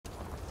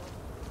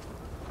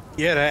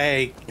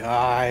G'day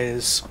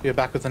guys, we're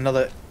back with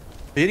another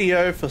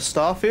video for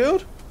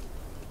Starfield.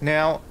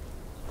 Now,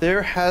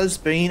 there has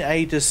been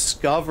a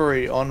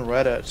discovery on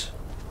Reddit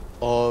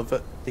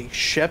of the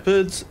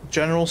Shepherd's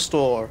General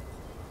Store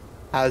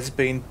has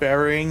been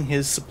burying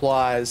his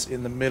supplies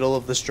in the middle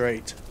of the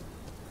street.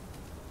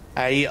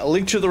 A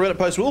link to the Reddit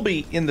post will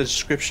be in the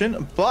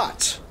description,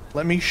 but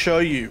let me show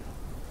you.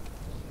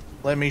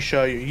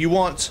 You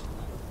want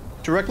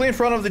directly in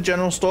front of the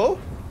general store,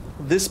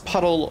 this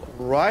puddle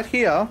right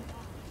here.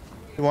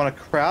 You want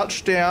to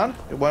crouch down.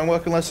 It won't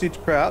work unless you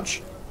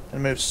crouch,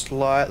 and move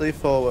slightly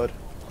forward.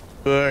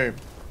 Boom.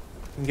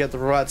 You can get the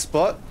right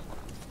spot.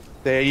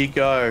 There you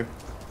go.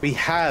 We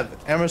have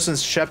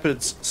Emerson's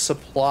Shepherd's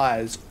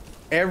supplies.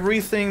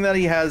 Everything that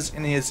he has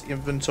in his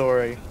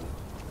inventory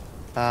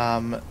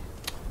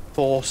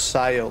for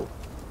sale.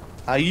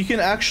 You can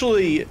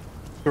actually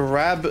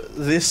grab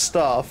this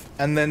stuff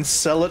and then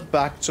sell it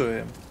back to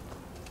him.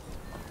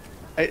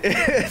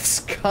 It's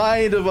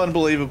kind of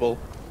unbelievable.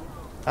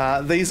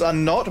 These are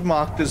not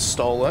marked as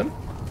stolen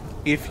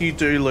if you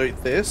do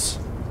loot this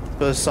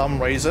for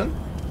some reason.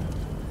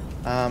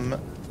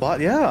 But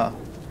yeah,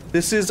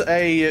 this is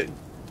a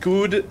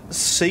good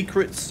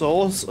secret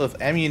source of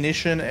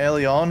ammunition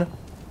early on.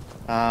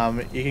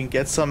 You can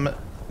get some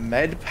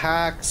med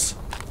packs,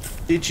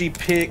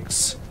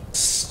 digipicks,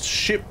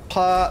 ship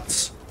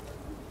parts,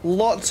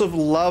 lots of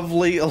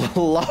lovely,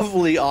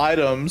 lovely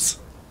items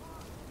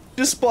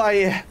just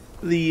by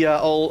the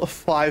old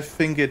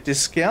 5-finger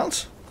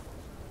discount.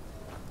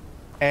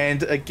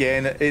 And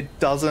again, it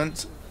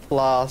doesn't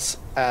class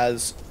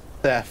as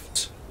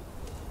theft.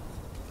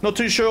 Not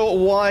too sure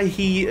why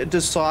he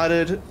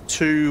decided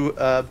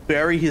to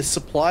bury his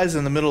supplies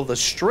in the middle of the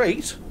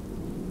street,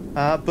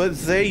 but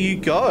there you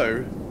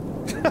go.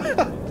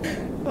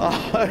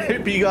 I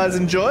hope you guys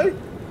enjoy.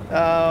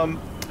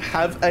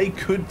 Have a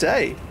good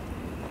day.